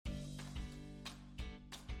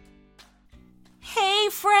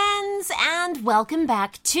friends, and welcome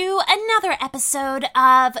back to another episode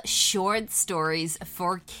of Short Stories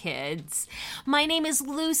for Kids. My name is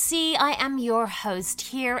Lucy. I am your host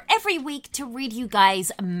here every week to read you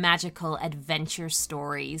guys magical adventure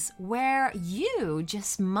stories where you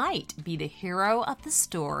just might be the hero of the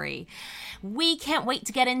story. We can't wait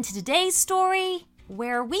to get into today's story,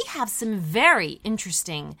 where we have some very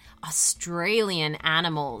interesting Australian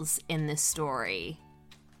animals in this story.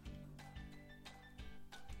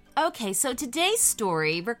 Okay, so today's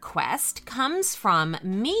story request comes from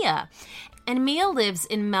Mia, and Mia lives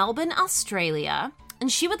in Melbourne, Australia,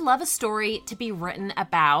 and she would love a story to be written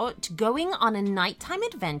about going on a nighttime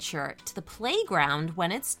adventure to the playground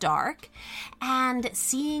when it's dark and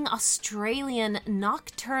seeing Australian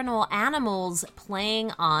nocturnal animals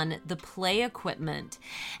playing on the play equipment.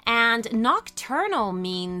 And nocturnal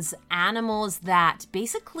means animals that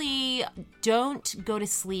basically don't go to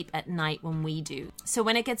sleep at night when we do. So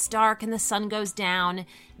when it gets dark and the sun goes down,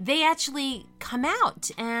 they actually come out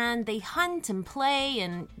and they hunt and play,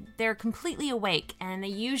 and they're completely awake, and they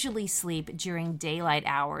usually sleep during daylight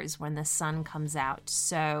hours when the sun comes out.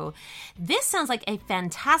 So this sounds like a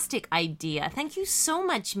fantastic idea. Thank you so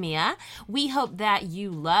much, Mia. We hope that you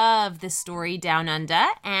love the story Down Under,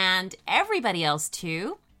 and everybody else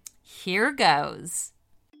too. Here goes.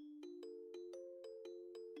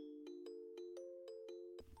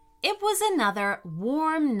 It was another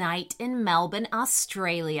warm night in Melbourne,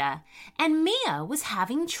 Australia, and Mia was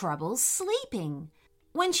having trouble sleeping.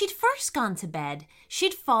 When she'd first gone to bed,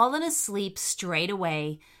 she'd fallen asleep straight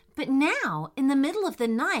away, but now, in the middle of the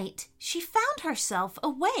night, she found herself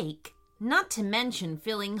awake, not to mention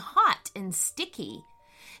feeling hot and sticky.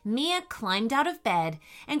 Mia climbed out of bed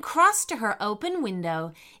and crossed to her open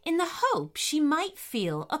window in the hope she might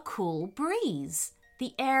feel a cool breeze.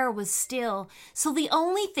 The air was still, so the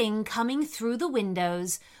only thing coming through the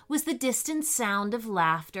windows was the distant sound of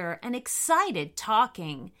laughter and excited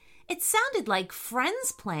talking. It sounded like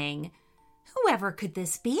friends playing. Whoever could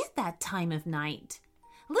this be at that time of night?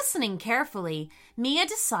 Listening carefully, Mia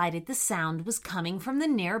decided the sound was coming from the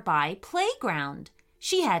nearby playground.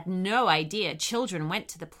 She had no idea children went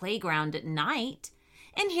to the playground at night.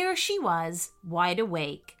 And here she was, wide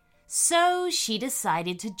awake. So she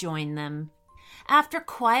decided to join them. After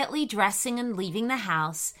quietly dressing and leaving the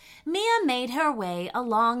house, Mia made her way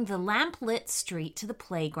along the lamp-lit street to the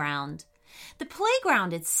playground. The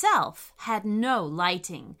playground itself had no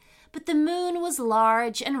lighting, but the moon was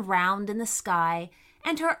large and round in the sky,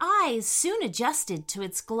 and her eyes soon adjusted to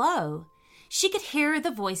its glow. She could hear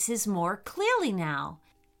the voices more clearly now,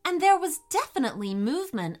 and there was definitely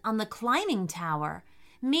movement on the climbing tower.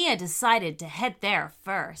 Mia decided to head there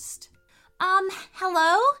first.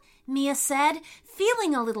 Hello? Mia said,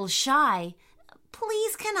 feeling a little shy.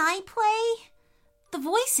 Please, can I play? The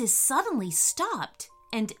voices suddenly stopped,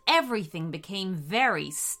 and everything became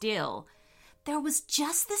very still. There was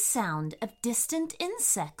just the sound of distant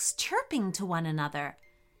insects chirping to one another.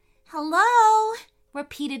 Hello,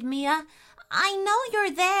 repeated Mia. I know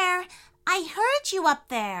you're there. I heard you up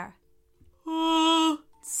there.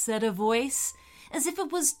 Said a voice, as if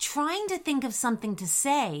it was trying to think of something to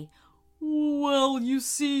say. Well, you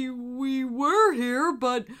see, we were here,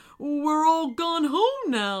 but we're all gone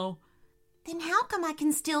home now. Then how come I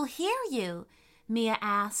can still hear you? Mia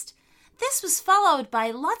asked. This was followed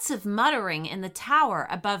by lots of muttering in the tower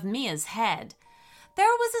above Mia's head. There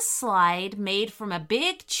was a slide made from a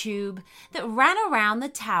big tube that ran around the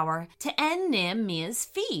tower to end near Mia's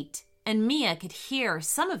feet, and Mia could hear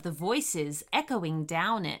some of the voices echoing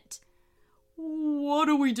down it. What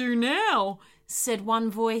do we do now? Said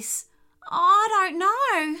one voice. I don't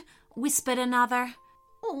know, whispered another.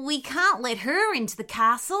 We can't let her into the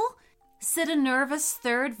castle, said a nervous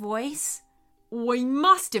third voice. We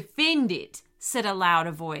must defend it, said a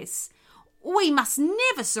louder voice. We must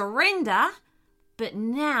never surrender. But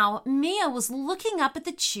now Mia was looking up at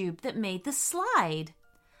the tube that made the slide.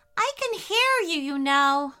 I can hear you, you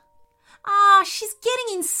know. She's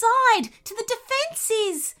getting inside to the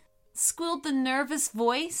defences, squealed the nervous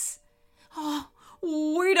voice.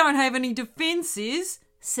 We don't have any defences,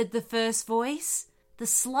 said the first voice. The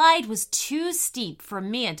slide was too steep for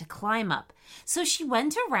Mia to climb up, so she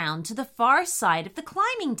went around to the far side of the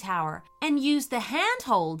climbing tower and used the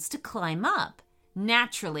handholds to climb up.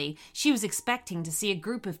 Naturally, she was expecting to see a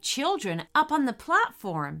group of children up on the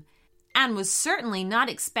platform, and was certainly not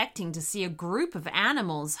expecting to see a group of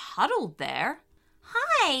animals huddled there.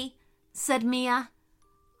 Hi, said Mia.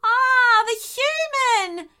 The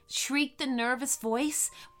human! Shrieked the nervous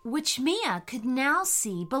voice, which Mia could now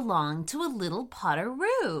see belonged to a little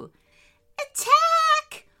potteroo.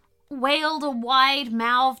 Attack! wailed a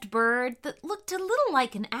wide-mouthed bird that looked a little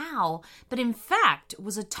like an owl, but in fact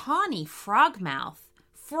was a tawny frogmouth.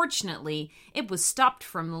 Fortunately, it was stopped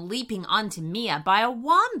from leaping onto Mia by a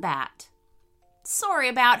wombat. "Sorry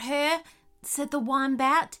about her," said the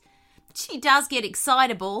wombat. "She does get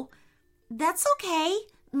excitable." "That's okay,"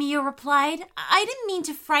 Mia replied. "I didn't mean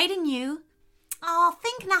to frighten you." "Oh,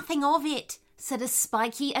 think nothing of it," said a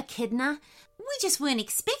spiky echidna. "We just weren't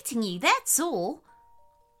expecting you, that's all."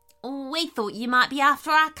 "We thought you might be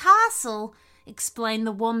after our castle," explained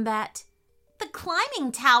the wombat. "The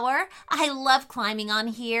climbing tower. I love climbing on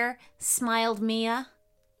here," smiled Mia.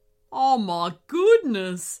 "Oh my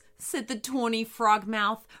goodness," said the tawny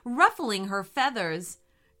frogmouth, ruffling her feathers.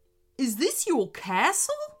 "Is this your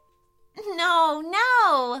castle?"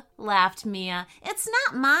 No, laughed Mia. "It's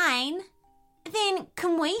not mine." "Then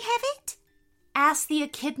can we have it?" asked the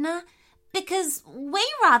echidna. "Because we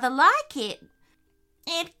rather like it."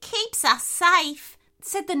 "It keeps us safe,"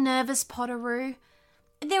 said the nervous Potteroo.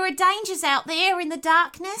 "There are dangers out there in the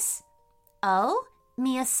darkness." "Oh,"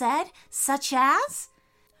 Mia said, "such as?"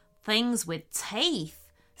 "Things with teeth,"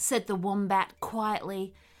 said the wombat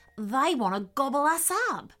quietly. "They want to gobble us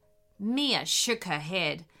up." Mia shook her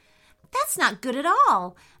head. "That's not good at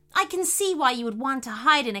all. I can see why you would want to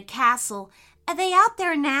hide in a castle. Are they out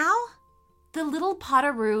there now?" The little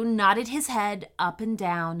Potteroo nodded his head up and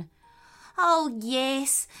down. "Oh,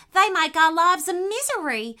 yes, they make our lives a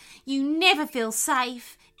misery. You never feel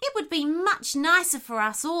safe. It would be much nicer for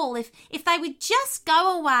us all if they would just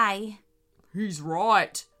go away." "He's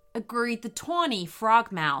right," agreed the tawny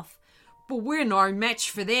frogmouth. "But we're no match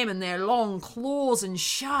for them and their long claws and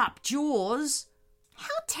sharp jaws."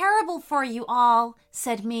 "How terrible for you all,"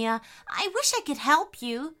 said Mia. "I wish I could help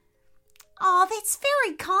you." "Oh, that's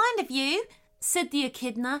very kind of you," said the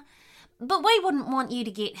echidna. "But we wouldn't want you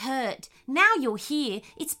to get hurt. Now you're here,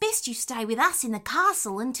 it's best you stay with us in the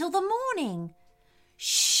castle until the morning."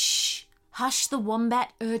 "Shh!" hushed the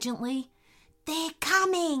wombat urgently. "They're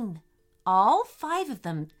coming." All 5 of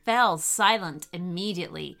them fell silent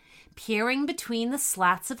immediately. Peering between the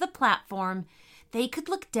slats of the platform, they could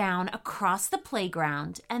look down across the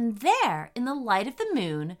playground, and there, in the light of the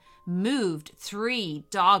moon, moved 3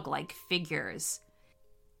 dog-like figures.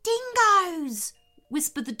 "Dingoes!"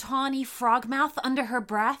 whispered the tawny frogmouth under her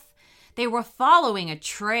breath. They were following a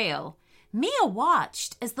trail. Mia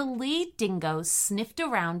watched as the lead dingo sniffed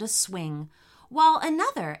around a swing, while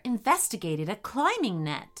another investigated a climbing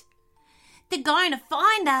net. "They're going to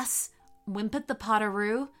find us," whimpered the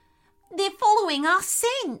Potteroo. "They're following our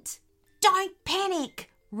scent." "Don't panic,"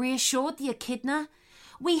 reassured the echidna.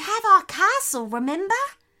 "We have our castle, remember?"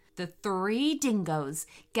 The 3 dingoes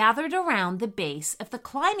gathered around the base of the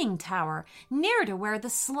climbing tower near to where the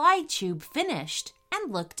slide tube finished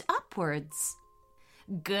and looked upwards.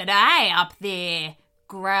 "G'day up there,"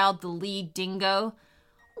 growled the lead dingo.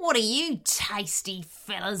 "What are you tasty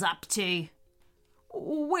fellas up to?"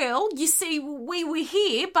 "Well, you see, we were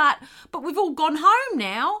here, but we've all gone home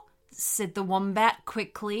now," said the wombat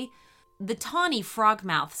quickly. The tawny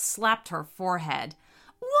frogmouth slapped her forehead.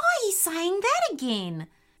 "Why are you saying that again?"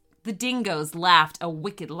 The dingoes laughed a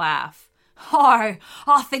wicked laugh. "Oh,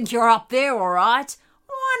 I think you're up there all right.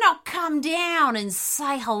 Why not come down and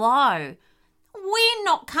say hello?" "We're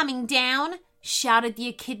not coming down," shouted the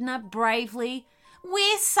echidna bravely.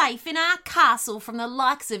 "We're safe in our castle from the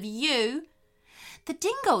likes of you." The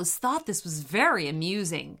dingoes thought this was very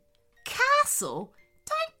amusing. "Castle?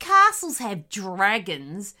 Don't castles have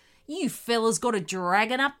dragons? You fellas got a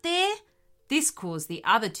dragon up there?" This caused the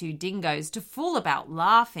other 2 dingoes to fool about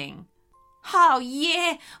laughing. "Oh,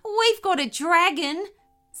 yeah, we've got a dragon,"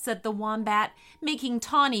 said the wombat, making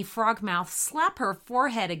tawny frogmouth slap her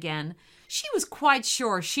forehead again. She was quite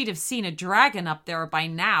sure she'd have seen a dragon up there by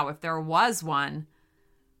now if there was one.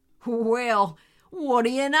 "Well, what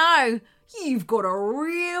do you know? You've got a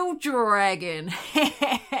real dragon,"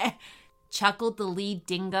 chuckled the lead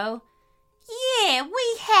dingo. "Yeah,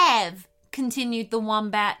 we have," continued the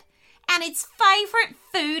wombat. "And its favourite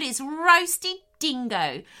food is roasted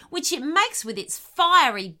dingo, which it makes with its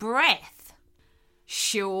fiery breath."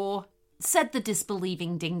 "Sure," said the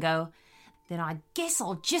disbelieving dingo. "Then I guess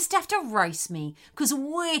I'll just have to roast me, 'cause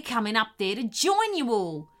we're coming up there to join you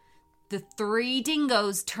all." The 3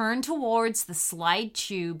 dingoes turned towards the slide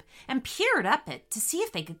tube and peered up it to see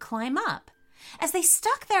if they could climb up. As they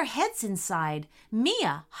stuck their heads inside,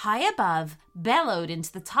 Mia, high above, bellowed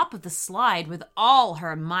into the top of the slide with all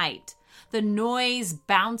her might. The noise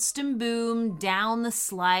bounced and boomed down the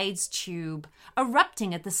slide's tube,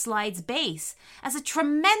 erupting at the slide's base as a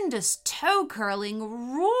tremendous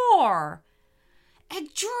toe-curling roar. "A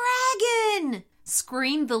dragon!"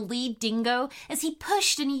 screamed the lead dingo as he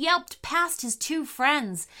pushed and yelped past his two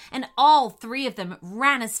friends, and all three of them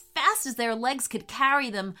ran as fast as their legs could carry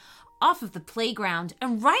them off of the playground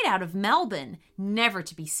and right out of Melbourne, never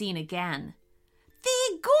to be seen again.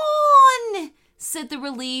 "They're gone!" said the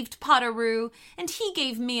relieved Potteroo, and he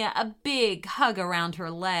gave Mia a big hug around her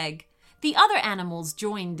leg. The other animals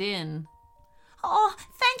joined in. "Oh,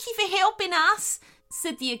 thank you for helping us,"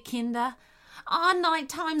 said the Echidna. "Our night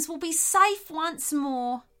times will be safe once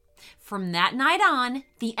more." From that night on,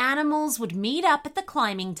 the animals would meet up at the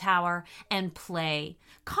climbing tower and play,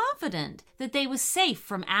 confident that they were safe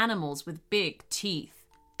from animals with big teeth.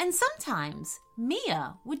 And sometimes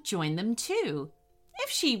Mia would join them too, if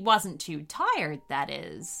she wasn't too tired, that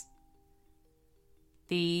is.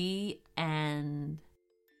 The end.